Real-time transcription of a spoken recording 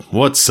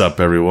What's up,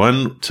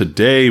 everyone?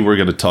 Today we're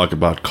going to talk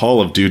about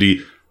Call of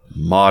Duty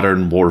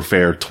Modern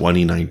Warfare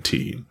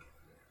 2019.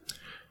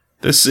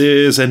 This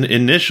is an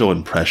initial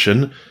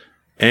impression,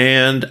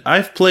 and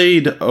I've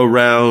played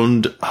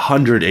around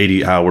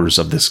 180 hours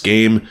of this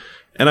game,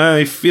 and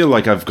I feel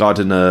like I've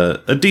gotten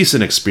a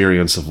decent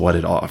experience of what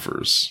it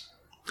offers.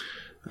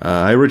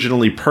 I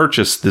originally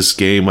purchased this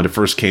game when it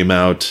first came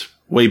out,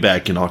 way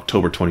back in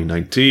October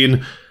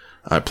 2019.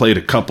 I played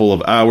a couple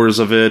of hours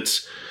of it,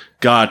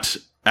 got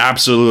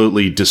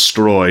absolutely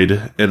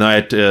destroyed, and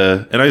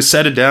I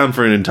set it down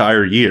for an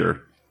entire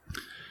year.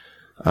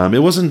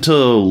 It wasn't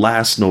until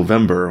last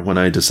November when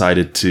I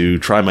decided to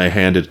try my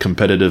hand at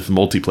competitive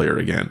multiplayer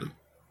again.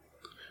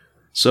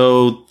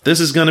 So this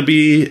is going to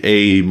be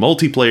a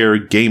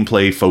multiplayer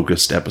gameplay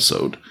focused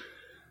episode.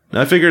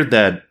 Now, I figured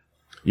that,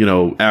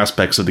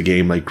 aspects of the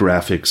game like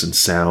graphics and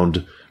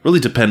sound really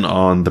depend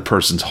on the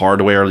person's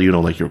hardware,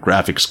 like your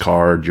graphics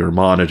card, your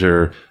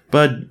monitor,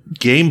 but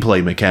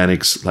gameplay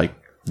mechanics like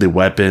the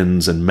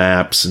weapons and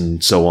maps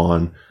and so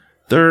on,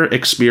 they're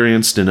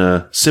experienced in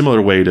a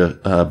similar way to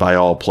by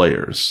all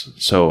players.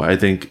 So I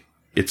think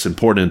it's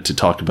important to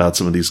talk about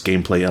some of these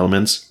gameplay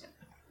elements.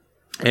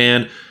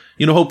 And,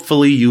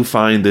 hopefully you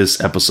find this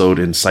episode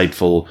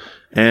insightful.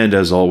 And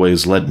as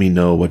always, let me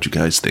know what you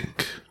guys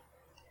think.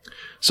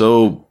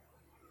 So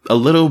a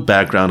little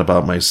background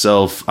about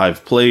myself.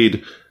 I've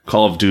played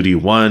Call of Duty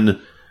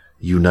 1,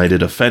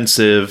 United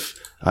Offensive.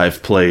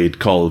 I've played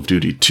Call of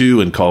Duty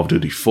 2 and Call of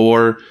Duty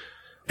 4.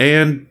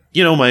 And,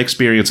 my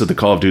experience with the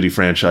Call of Duty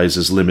franchise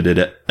is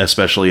limited,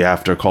 especially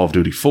after Call of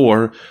Duty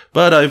 4,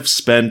 but I've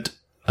spent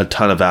a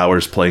ton of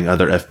hours playing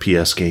other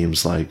FPS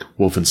games like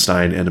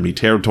Wolfenstein Enemy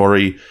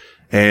Territory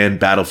and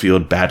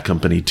Battlefield Bad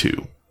Company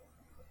 2.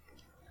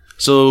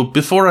 So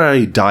before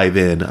I dive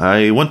in,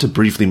 I want to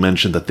briefly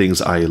mention the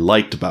things I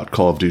liked about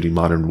Call of Duty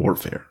Modern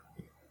Warfare.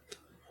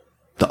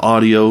 The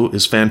audio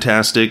is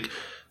fantastic.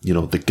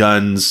 The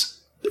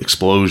guns,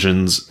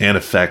 explosions, and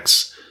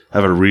effects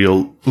have a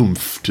real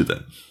oomph to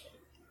them.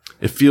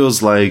 It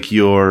feels like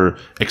you're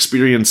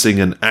experiencing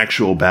an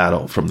actual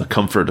battle from the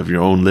comfort of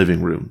your own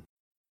living room.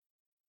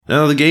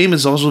 Now, the game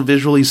is also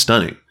visually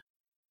stunning.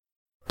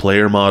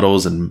 Player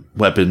models and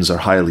weapons are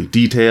highly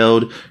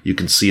detailed. You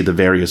can see the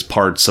various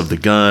parts of the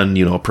gun,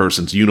 a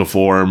person's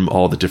uniform,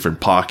 all the different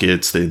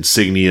pockets, the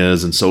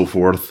insignias, and so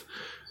forth.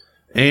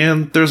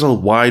 And there's a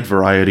wide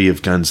variety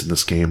of guns in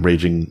this game,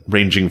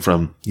 ranging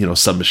from,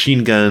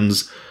 submachine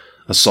guns,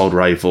 assault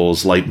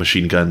rifles, light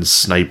machine guns,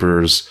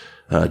 snipers,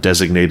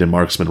 designated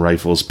marksman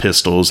rifles,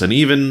 pistols, and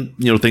even,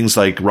 things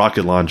like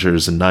rocket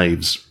launchers and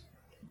knives.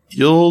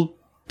 You'll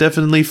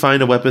definitely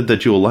find a weapon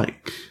that you'll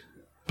like.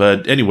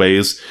 But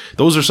anyways,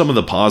 those are some of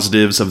the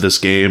positives of this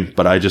game,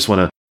 but I just want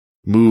to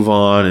move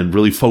on and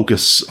really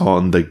focus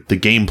on the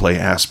gameplay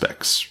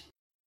aspects.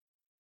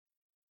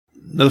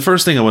 Now, the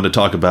first thing I want to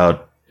talk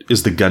about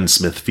is the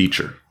gunsmith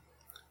feature.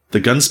 The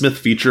gunsmith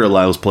feature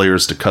allows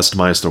players to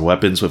customize their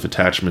weapons with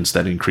attachments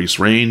that increase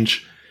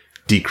range,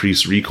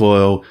 decrease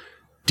recoil,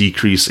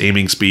 decrease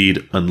aiming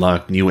speed,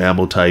 unlock new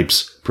ammo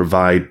types,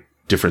 provide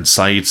different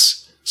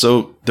sights.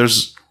 So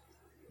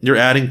you're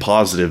adding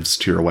positives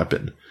to your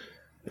weapon.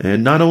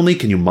 And not only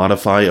can you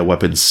modify a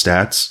weapon's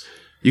stats,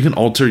 you can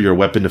alter your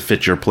weapon to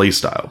fit your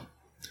playstyle.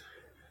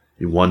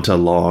 You want a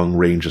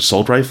long-range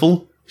assault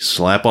rifle?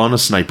 Slap on a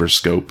sniper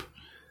scope.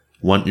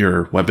 Want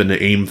your weapon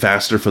to aim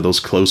faster for those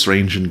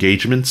close-range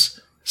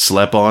engagements?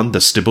 Slap on the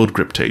stippled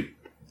grip tape.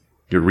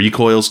 Your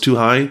recoil's too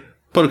high?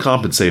 Put a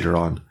compensator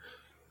on.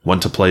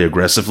 Want to play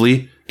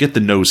aggressively? Get the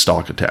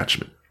no-stock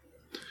attachment.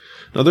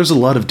 Now, there's a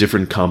lot of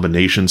different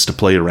combinations to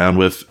play around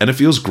with, and it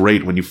feels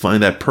great when you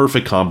find that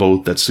perfect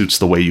combo that suits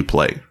the way you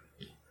play.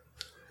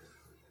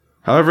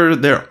 However,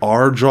 there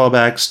are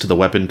drawbacks to the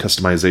weapon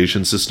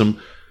customization system.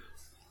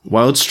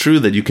 While it's true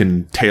that you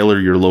can tailor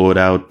your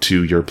loadout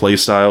to your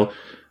playstyle,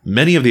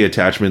 many of the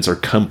attachments are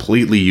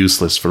completely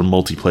useless for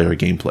multiplayer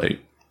gameplay.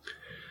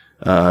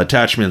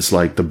 Attachments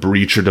like the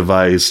breacher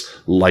device,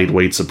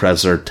 lightweight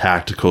suppressor,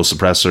 tactical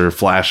suppressor,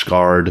 flash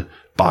guard,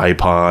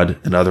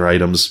 bipod, and other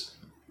items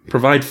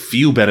provide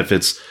few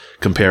benefits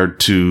compared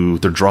to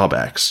their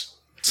drawbacks.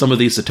 Some of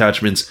these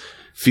attachments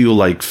feel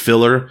like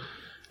filler,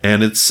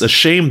 and it's a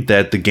shame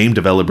that the game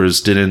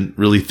developers didn't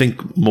really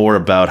think more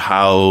about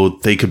how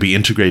they could be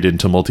integrated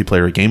into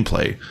multiplayer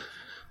gameplay.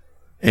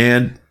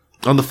 And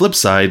on the flip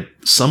side,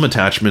 some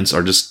attachments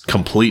are just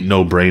complete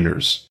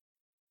no-brainers.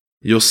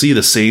 You'll see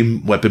the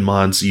same weapon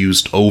mods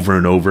used over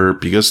and over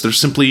because there's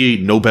simply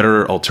no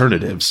better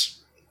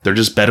alternatives. They're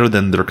just better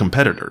than their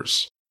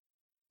competitors.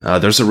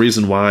 There's a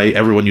reason why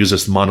everyone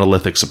uses the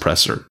monolithic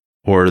suppressor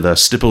or the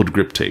stippled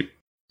grip tape,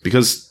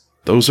 because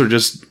those are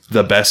just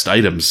the best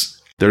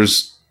items.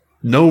 There's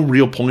no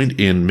real point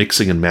in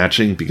mixing and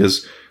matching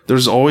because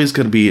there's always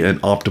going to be an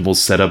optimal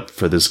setup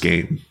for this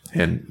game.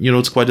 And,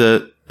 it's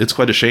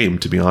quite a shame,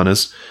 to be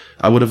honest.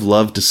 I would have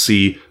loved to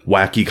see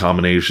wacky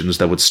combinations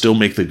that would still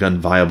make the gun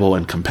viable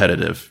and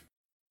competitive.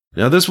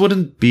 Now, this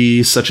wouldn't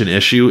be such an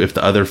issue if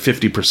the other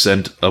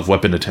 50% of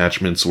weapon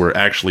attachments were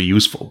actually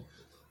useful.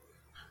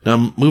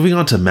 Now, moving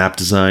on to map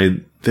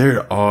design,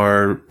 there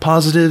are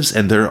positives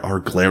and there are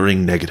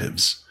glaring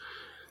negatives.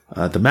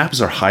 The maps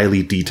are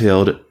highly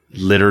detailed,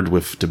 littered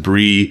with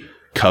debris,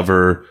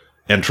 cover,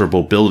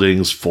 enterable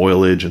buildings,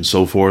 foliage, and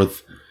so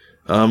forth.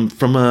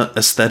 From an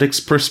aesthetics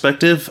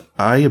perspective,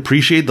 I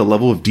appreciate the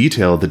level of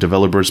detail the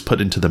developers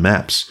put into the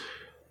maps.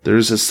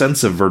 There's a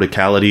sense of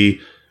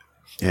verticality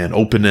and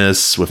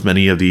openness with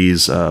many of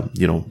these,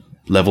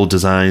 level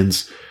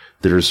designs.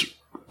 There's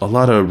a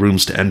lot of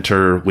rooms to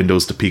enter,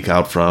 windows to peek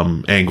out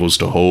from, angles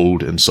to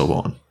hold, and so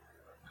on.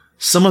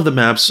 Some of the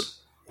maps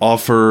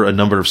offer a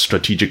number of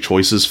strategic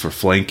choices for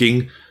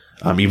flanking,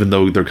 even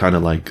though they're kind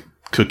of like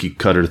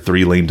cookie-cutter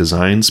 3-lane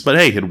designs. But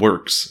hey, it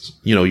works.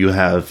 You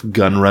have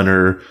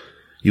Gunrunner,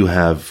 you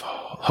have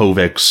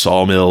Hovek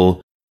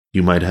Sawmill,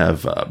 you might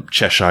have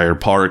Cheshire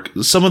Park.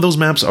 Some of those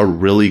maps are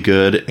really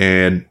good,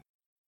 and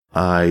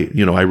I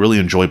really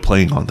enjoy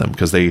playing on them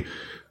because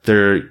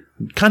they're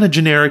kind of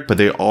generic, but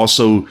they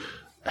also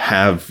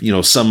have,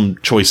 some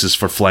choices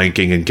for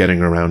flanking and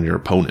getting around your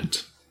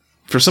opponent.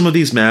 For some of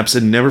these maps,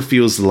 it never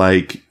feels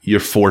like you're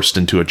forced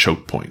into a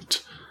choke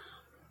point.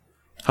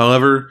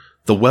 However,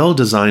 the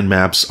well-designed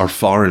maps are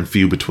far and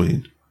few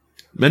between.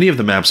 Many of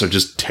the maps are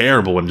just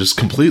terrible and just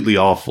completely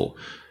awful.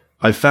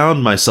 I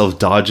found myself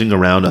dodging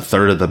around a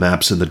third of the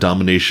maps in the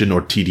Domination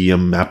or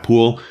TDM map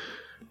pool.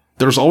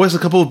 There's always a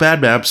couple of bad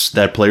maps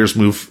that players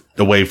move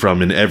away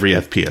from in every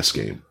FPS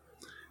game.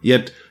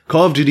 Yet,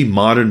 Call of Duty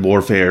Modern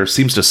Warfare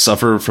seems to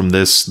suffer from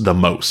this the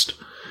most.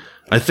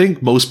 I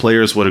think most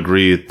players would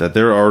agree that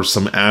there are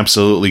some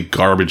absolutely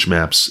garbage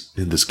maps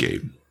in this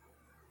game.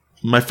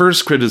 My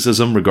first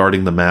criticism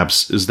regarding the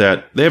maps is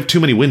that they have too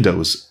many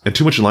windows and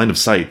too much line of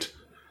sight.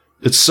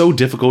 It's so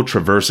difficult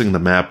traversing the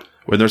map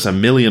when there's a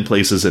million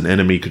places an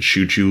enemy could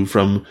shoot you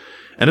from,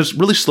 and it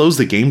really slows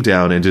the game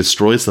down and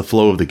destroys the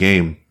flow of the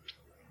game.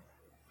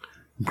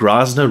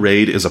 Grozny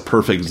Raid is a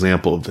perfect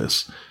example of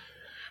this.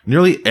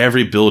 Nearly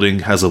every building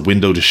has a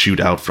window to shoot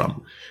out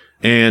from,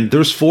 and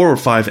there's 4 or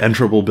 5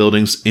 enterable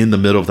buildings in the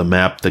middle of the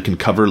map that can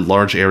cover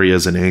large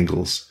areas and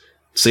angles.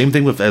 Same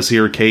thing with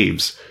Azir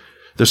Caves.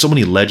 There's so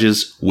many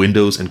ledges,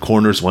 windows, and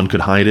corners one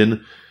could hide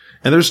in,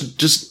 and there's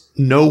just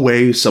no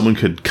way someone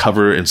could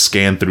cover and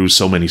scan through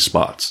so many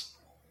spots.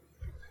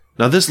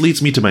 Now this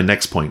leads me to my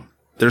next point.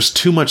 There's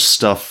too much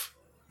stuff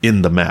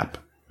in the map.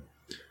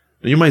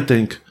 Now you might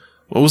think,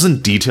 well,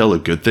 wasn't detail a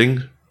good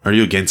thing? Are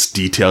you against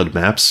detailed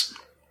maps?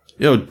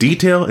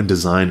 Detail and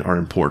design are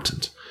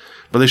important,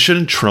 but they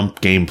shouldn't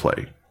trump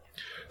gameplay.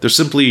 There's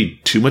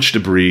simply too much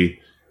debris,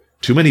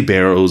 too many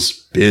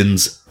barrels,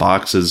 bins,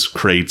 boxes,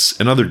 crates,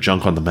 and other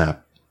junk on the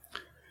map.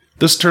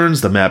 This turns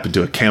the map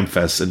into a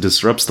campfest and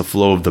disrupts the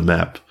flow of the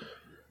map.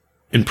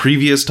 In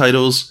previous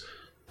titles,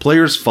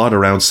 players fought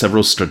around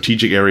several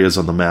strategic areas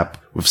on the map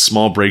with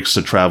small breaks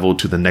to travel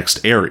to the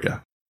next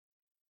area.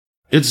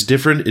 It's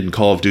different in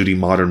Call of Duty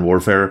Modern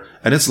Warfare,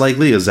 and it's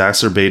likely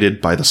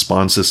exacerbated by the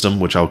spawn system,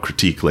 which I'll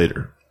critique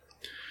later.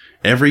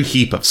 Every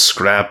heap of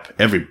scrap,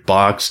 every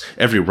box,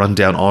 every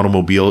rundown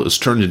automobile is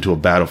turned into a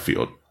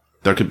battlefield.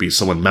 There could be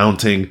someone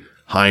mounting,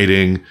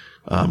 hiding,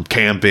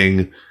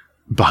 camping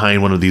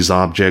behind one of these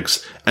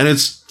objects, and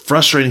it's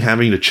frustrating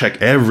having to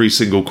check every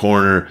single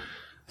corner,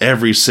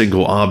 every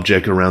single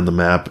object around the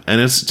map,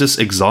 and it's just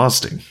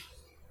exhausting.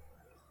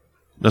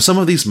 Now, some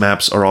of these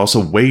maps are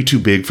also way too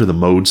big for the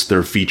modes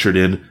they're featured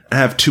in and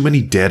have too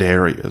many dead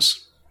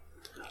areas.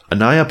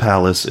 Anaya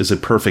Palace is a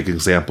perfect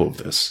example of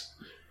this.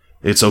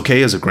 It's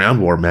okay as a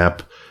ground war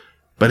map,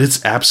 but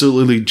it's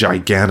absolutely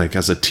gigantic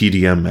as a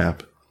TDM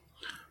map.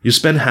 You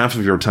spend half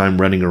of your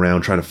time running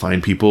around trying to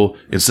find people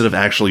instead of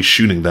actually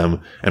shooting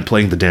them and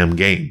playing the damn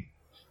game.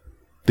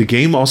 The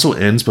game also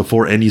ends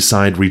before any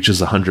side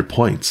reaches 100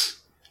 points.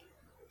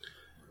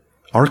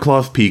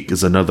 Arklov Peak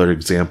is another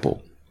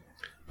example.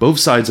 Both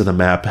sides of the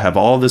map have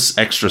all this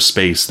extra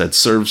space that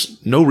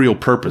serves no real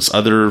purpose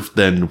other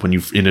than when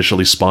you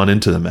initially spawn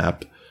into the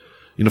map.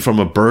 From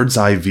a bird's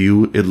eye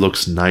view, it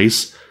looks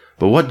nice,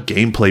 but what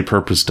gameplay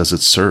purpose does it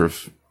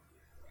serve?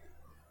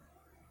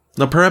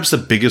 Now, perhaps the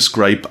biggest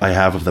gripe I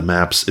have of the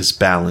maps is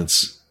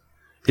balance.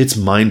 It's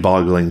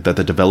mind-boggling that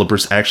the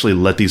developers actually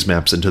let these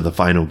maps into the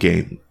final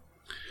game.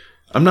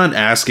 I'm not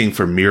asking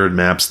for mirrored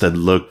maps that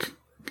look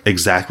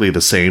exactly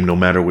the same no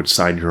matter which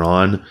side you're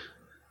on,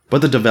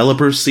 but the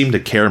developers seem to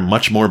care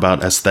much more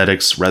about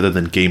aesthetics rather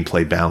than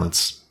gameplay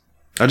balance.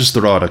 I'll just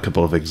throw out a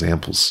couple of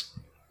examples.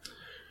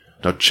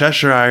 Now,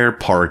 Cheshire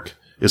Park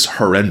is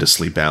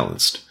horrendously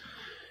balanced.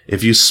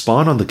 If you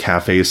spawn on the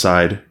cafe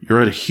side,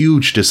 you're at a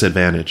huge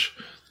disadvantage.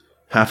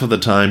 Half of the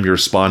time you're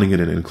spawning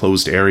in an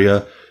enclosed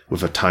area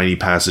with a tiny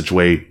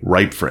passageway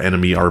ripe for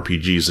enemy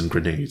RPGs and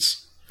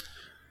grenades.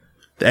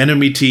 The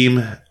enemy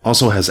team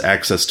also has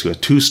access to a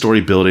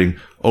 2-story building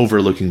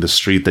overlooking the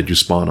street that you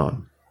spawn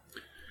on.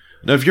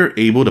 Now, if you're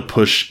able to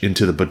push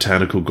into the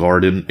botanical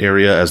garden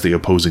area as the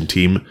opposing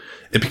team,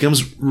 it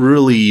becomes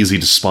really easy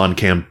to spawn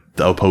camp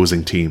the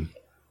opposing team.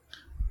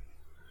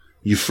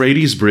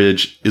 Euphrates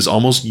Bridge is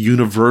almost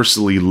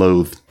universally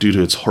loathed due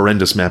to its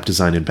horrendous map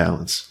design and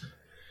balance.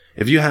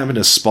 If you happen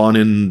to spawn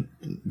in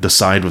the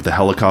side with the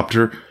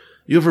helicopter,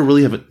 you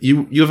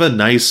have a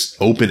nice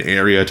open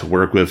area to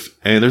work with,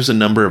 and there's a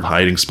number of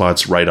hiding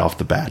spots right off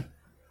the bat.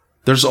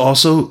 There's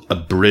also a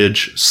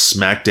bridge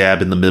smack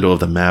dab in the middle of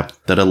the map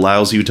that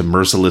allows you to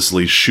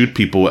mercilessly shoot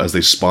people as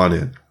they spawn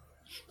in.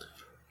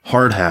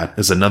 Hard Hat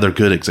is another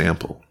good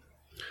example.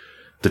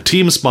 The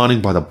team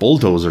spawning by the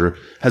bulldozer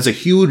has a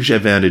huge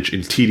advantage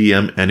in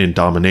TDM and in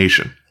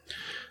domination.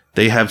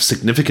 They have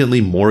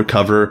significantly more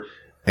cover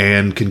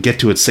and can get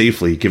to it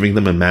safely, giving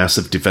them a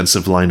massive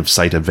defensive line of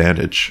sight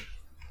advantage.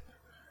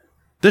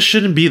 This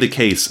shouldn't be the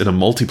case in a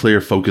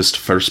multiplayer-focused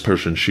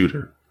first-person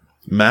shooter.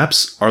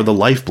 Maps are the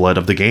lifeblood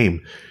of the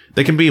game.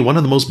 They can be one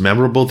of the most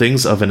memorable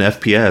things of an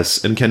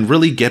FPS and can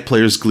really get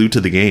players glued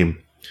to the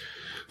game.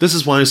 This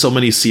is why so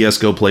many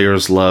CSGO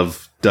players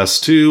love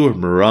Dust 2 or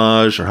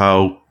Mirage, or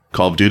how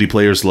Call of Duty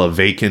players love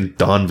Vacant,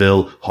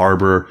 Dawnville,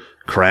 Harbor,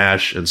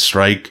 Crash, and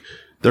Strike.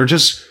 They're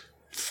just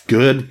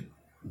good,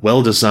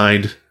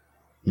 well-designed,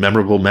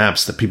 memorable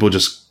maps that people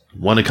just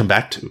want to come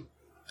back to.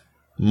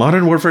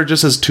 Modern Warfare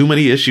just has too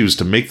many issues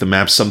to make the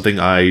map something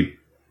I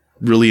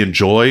really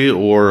enjoy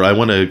or I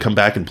want to come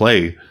back and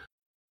play.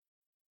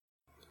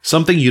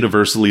 Something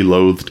universally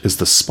loathed is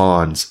the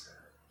spawns.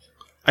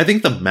 I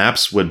think the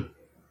maps would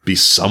be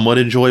somewhat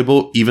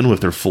enjoyable, even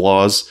with their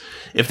flaws,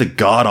 if the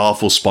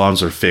god-awful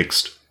spawns are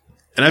fixed.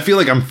 And I feel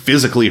like I'm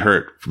physically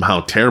hurt from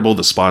how terrible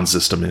the spawn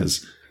system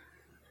is.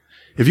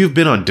 If you've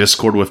been on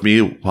Discord with me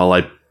while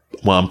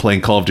I'm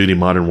playing Call of Duty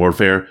Modern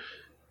Warfare,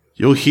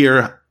 you'll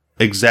hear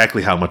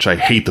exactly how much I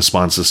hate the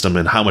spawn system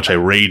and how much I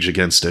rage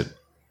against it.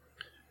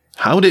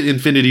 How did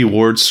Infinity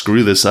Ward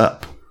screw this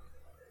up?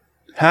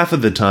 Half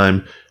of the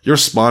time, you're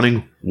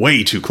spawning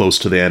way too close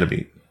to the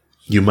enemy.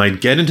 You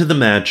might get into the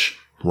match,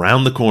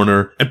 round the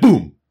corner, and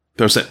boom!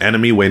 There's an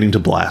enemy waiting to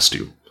blast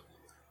you.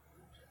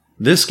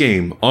 This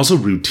game also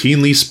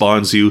routinely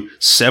spawns you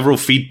several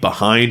feet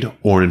behind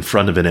or in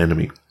front of an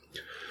enemy.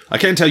 I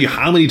can't tell you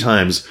how many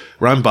times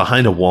where I'm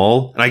behind a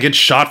wall and I get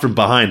shot from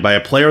behind by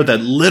a player that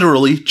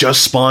literally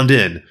just spawned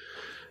in.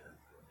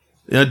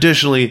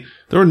 Additionally,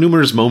 there are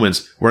numerous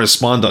moments where I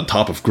spawned on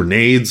top of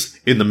grenades,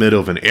 in the middle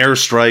of an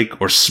airstrike,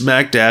 or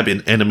smack dab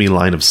in enemy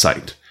line of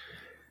sight.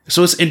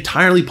 So it's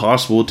entirely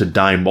possible to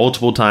die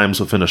multiple times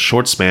within a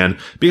short span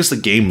because the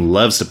game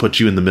loves to put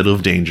you in the middle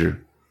of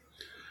danger.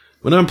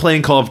 When I'm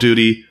playing Call of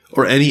Duty,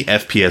 or any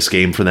FPS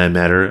game for that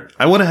matter,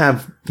 I want to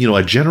have,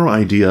 a general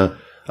idea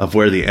of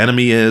where the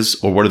enemy is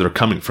or where they're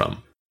coming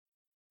from.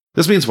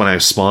 This means when I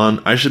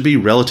spawn, I should be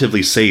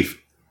relatively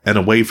safe and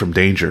away from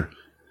danger.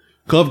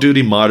 Call of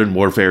Duty Modern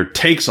Warfare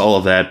takes all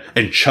of that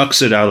and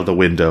chucks it out of the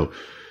window.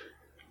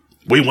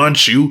 We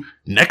want you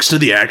next to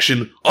the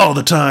action all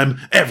the time,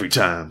 every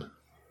time.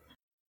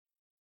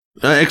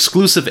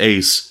 Exclusive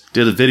Ace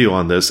did a video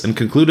on this and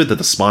concluded that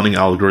the spawning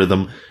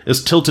algorithm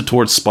is tilted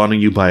towards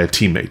spawning you by a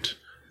teammate.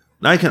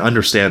 I can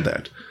understand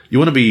that. You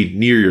want to be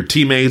near your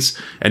teammates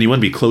and you want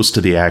to be close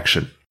to the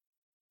action.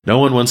 No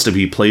one wants to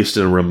be placed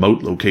in a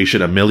remote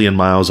location a million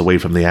miles away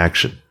from the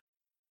action.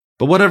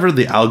 But whatever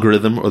the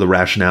algorithm or the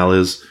rationale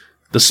is,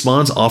 the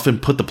spawns often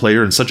put the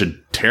player in such a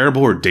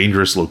terrible or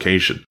dangerous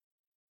location.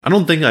 I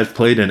don't think I've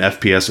played an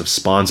FPS of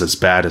spawns as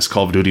bad as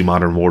Call of Duty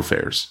Modern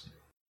Warfare's.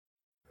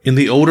 In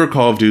the older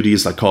Call of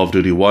Duties like Call of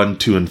Duty 1,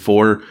 2, and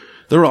 4,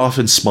 there were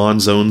often spawn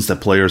zones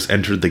that players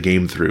entered the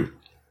game through.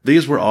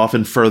 These were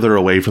often further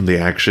away from the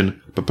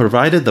action, but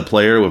provided the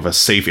player with a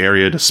safe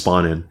area to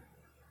spawn in.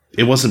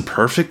 It wasn't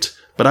perfect,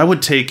 but I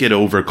would take it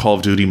over Call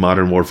of Duty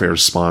Modern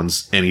Warfare's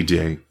spawns any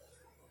day.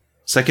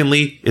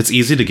 Secondly, it's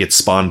easy to get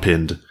spawn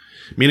pinned,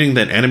 meaning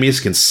that enemies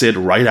can sit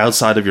right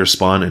outside of your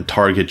spawn and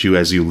target you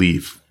as you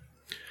leave.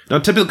 Now,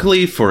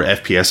 typically for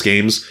FPS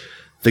games,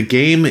 the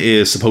game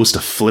is supposed to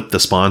flip the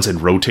spawns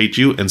and rotate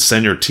you and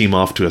send your team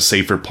off to a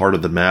safer part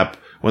of the map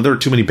when there are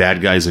too many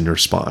bad guys in your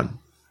spawn.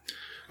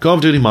 Call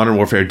of Duty Modern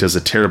Warfare does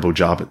a terrible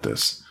job at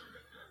this.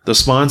 The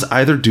spawns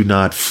either do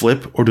not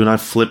flip or do not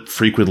flip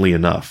frequently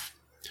enough.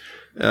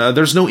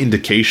 There's no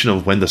indication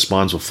of when the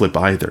spawns will flip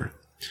either.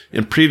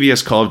 In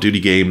previous Call of Duty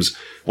games,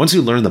 once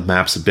you learn the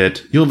maps a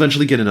bit, you'll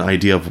eventually get an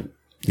idea of,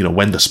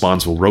 when the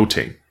spawns will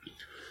rotate.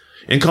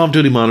 In Call of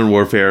Duty Modern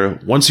Warfare,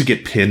 once you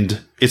get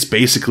pinned, it's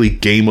basically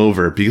game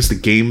over because the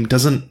game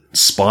doesn't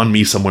spawn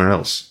me somewhere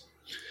else.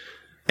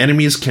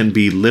 Enemies can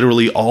be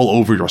literally all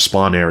over your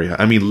spawn area.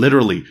 I mean,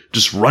 literally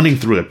just running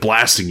through it,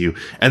 blasting you,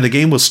 and the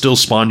game will still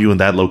spawn you in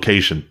that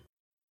location.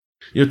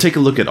 Take a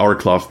look at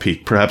Arklov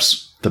Peak,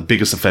 perhaps the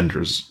biggest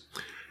offenders.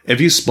 If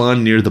you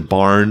spawn near the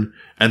barn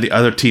and the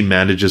other team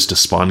manages to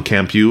spawn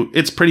camp you,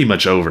 it's pretty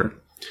much over.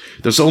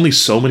 There's only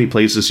so many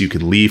places you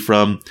can leave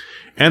from,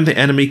 and the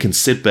enemy can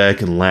sit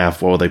back and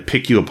laugh while they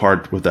pick you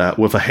apart with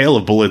a hail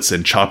of bullets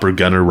and chopper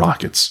gunner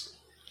rockets.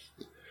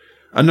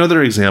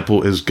 Another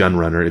example is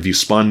Gunrunner if you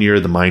spawn near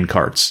the mine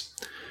carts.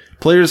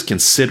 Players can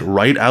sit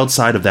right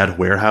outside of that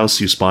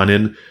warehouse you spawn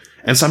in,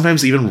 and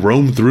sometimes even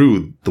roam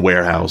through the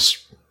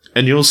warehouse,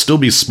 and you'll still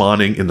be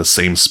spawning in the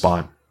same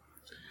spot.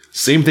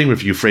 Same thing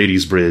with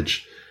Euphrates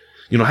Bridge.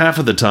 Half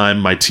of the time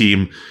my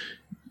team,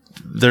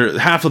 they're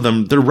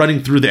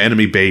running through the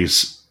enemy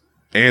base,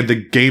 and the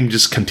game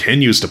just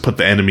continues to put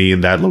the enemy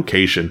in that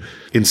location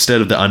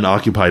instead of the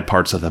unoccupied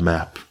parts of the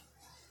map.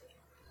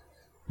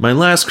 My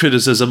last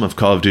criticism of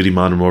Call of Duty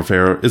Modern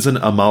Warfare is an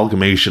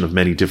amalgamation of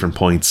many different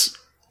points.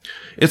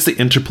 It's the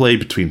interplay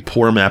between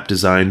poor map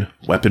design,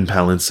 weapon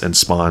balance, and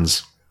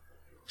spawns.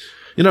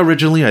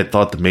 Originally I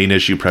thought the main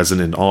issue present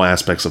in all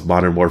aspects of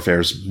Modern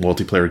Warfare's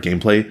multiplayer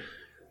gameplay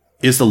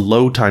is the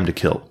low time to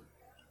kill.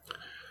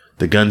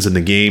 The guns in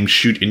the game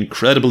shoot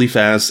incredibly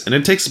fast, and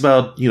it takes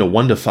about,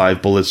 1 to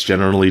 5 bullets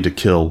generally to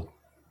kill.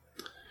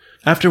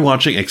 After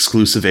watching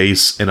Exclusive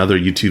Ace and other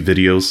YouTube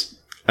videos,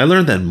 I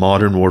learned that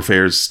Modern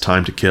Warfare's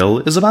time to kill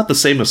is about the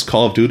same as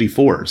Call of Duty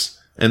 4's,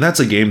 and that's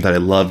a game that I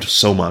loved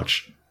so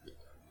much.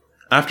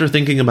 After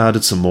thinking about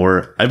it some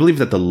more, I believe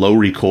that the low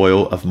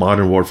recoil of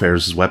Modern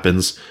Warfare's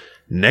weapons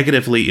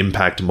negatively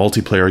impact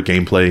multiplayer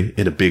gameplay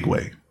in a big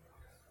way.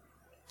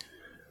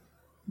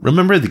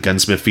 Remember the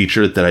gunsmith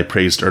feature that I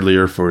praised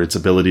earlier for its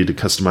ability to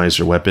customize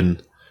your weapon?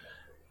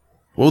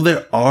 Well,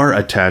 there are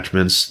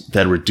attachments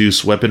that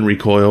reduce weapon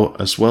recoil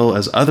as well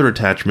as other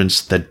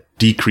attachments that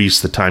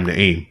decrease the time to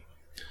aim.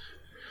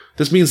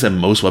 This means that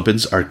most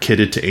weapons are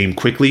kitted to aim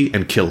quickly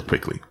and kill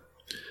quickly.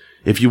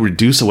 If you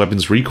reduce a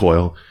weapon's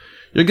recoil,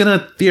 you're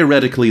gonna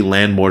theoretically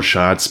land more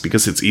shots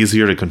because it's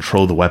easier to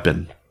control the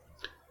weapon.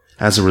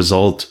 As a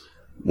result,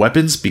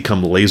 weapons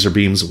become laser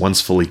beams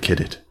once fully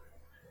kitted.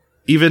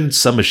 Even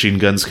submachine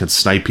guns can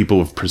snipe people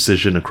with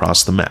precision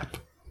across the map.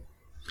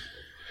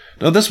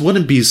 Now, this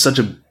wouldn't be such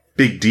a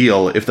big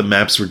deal if the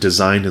maps were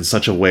designed in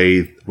such a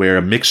way where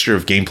a mixture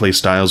of gameplay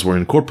styles were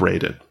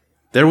incorporated.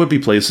 There would be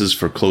places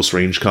for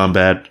close-range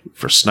combat,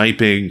 for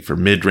sniping, for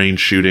mid-range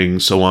shooting,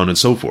 so on and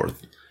so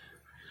forth.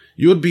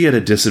 You would be at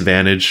a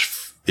disadvantage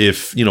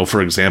if,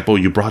 for example,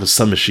 you brought a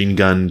submachine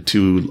gun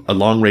to a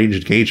long-range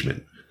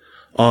engagement.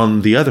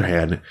 On the other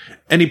hand,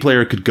 any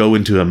player could go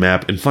into a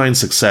map and find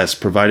success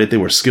provided they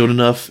were skilled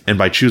enough and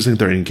by choosing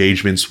their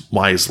engagements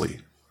wisely.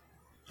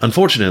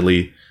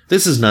 Unfortunately,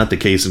 this is not the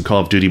case in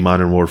Call of Duty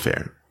Modern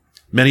Warfare.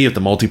 Many of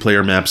the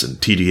multiplayer maps in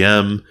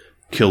TDM,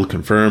 Kill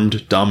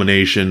Confirmed,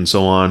 Domination, and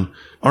so on,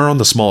 are on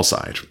the small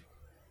side.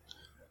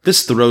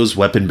 This throws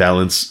weapon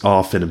balance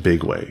off in a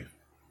big way.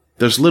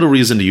 There's little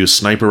reason to use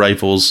sniper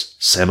rifles,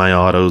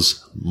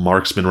 semi-autos,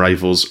 marksman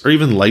rifles, or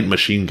even light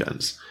machine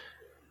guns.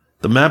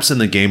 The maps in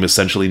the game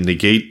essentially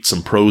negate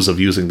some pros of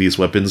using these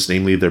weapons,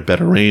 namely their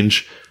better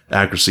range,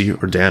 accuracy,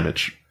 or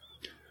damage.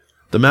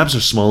 The maps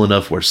are small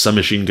enough where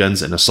submachine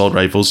guns and assault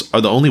rifles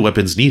are the only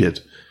weapons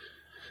needed.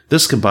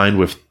 This, combined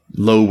with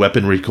low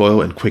weapon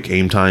recoil and quick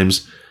aim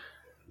times,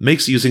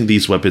 makes using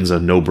these weapons a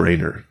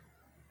no-brainer.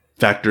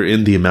 Factor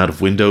in the amount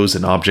of windows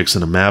and objects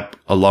in a map,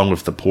 along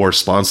with the poor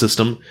spawn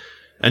system,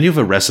 and you have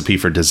a recipe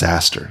for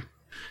disaster.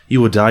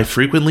 You will die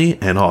frequently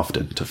and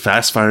often to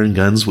fast-firing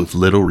guns with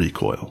little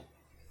recoil.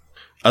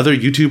 Other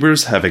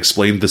YouTubers have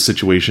explained this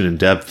situation in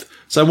depth,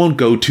 so I won't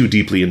go too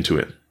deeply into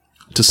it.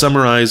 To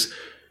summarize,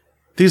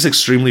 these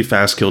extremely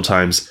fast kill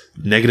times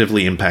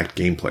negatively impact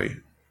gameplay.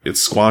 It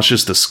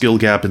squashes the skill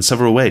gap in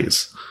several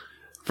ways.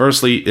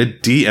 Firstly,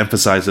 it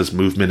de-emphasizes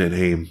movement and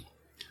aim.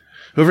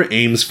 Whoever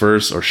aims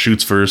first or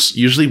shoots first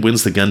usually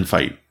wins the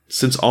gunfight,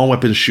 since all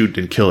weapons shoot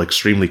and kill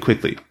extremely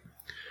quickly.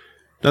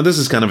 Now, this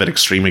is kind of an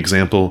extreme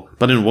example,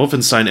 but in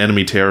Wolfenstein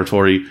enemy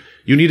territory,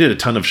 you needed a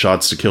ton of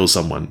shots to kill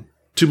someone.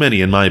 Too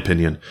many, in my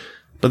opinion.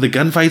 But the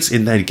gunfights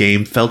in that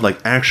game felt like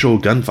actual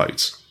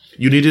gunfights.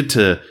 You needed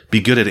to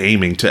be good at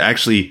aiming to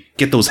actually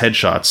get those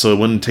headshots so it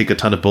wouldn't take a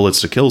ton of bullets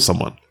to kill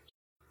someone.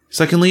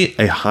 Secondly,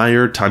 a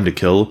higher time to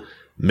kill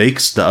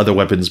makes the other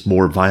weapons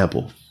more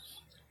viable.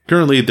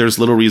 Currently, there's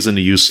little reason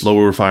to use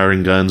slower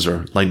firing guns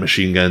or light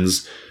machine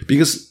guns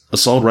because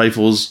assault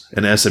rifles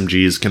and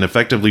SMGs can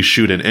effectively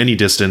shoot at any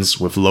distance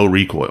with low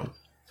recoil.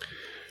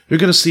 You're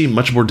going to see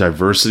much more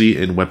diversity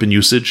in weapon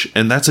usage,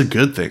 and that's a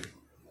good thing.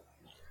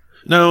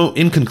 Now,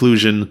 in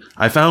conclusion,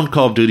 I found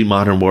Call of Duty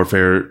Modern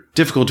Warfare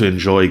difficult to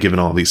enjoy given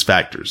all these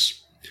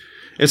factors.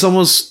 It's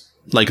almost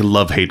like a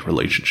love-hate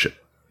relationship.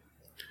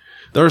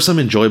 There are some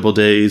enjoyable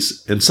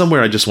days, and some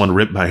where I just want to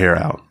rip my hair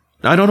out.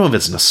 I don't know if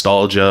it's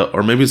nostalgia,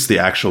 or maybe it's the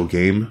actual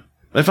game.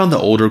 I found the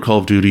older Call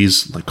of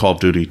Duties, like Call of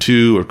Duty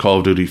 2 or Call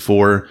of Duty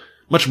 4,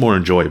 much more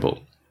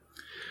enjoyable.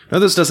 Now,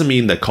 this doesn't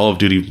mean that Call of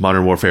Duty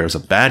Modern Warfare is a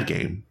bad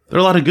game. There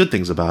are a lot of good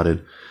things about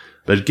it,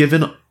 but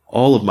given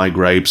all of my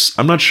gripes,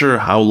 I'm not sure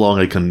how long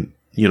I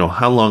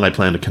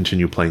plan to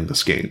continue playing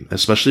this game,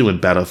 especially when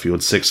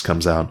Battlefield 6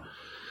 comes out.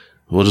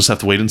 We'll just have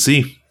to wait and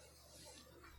see.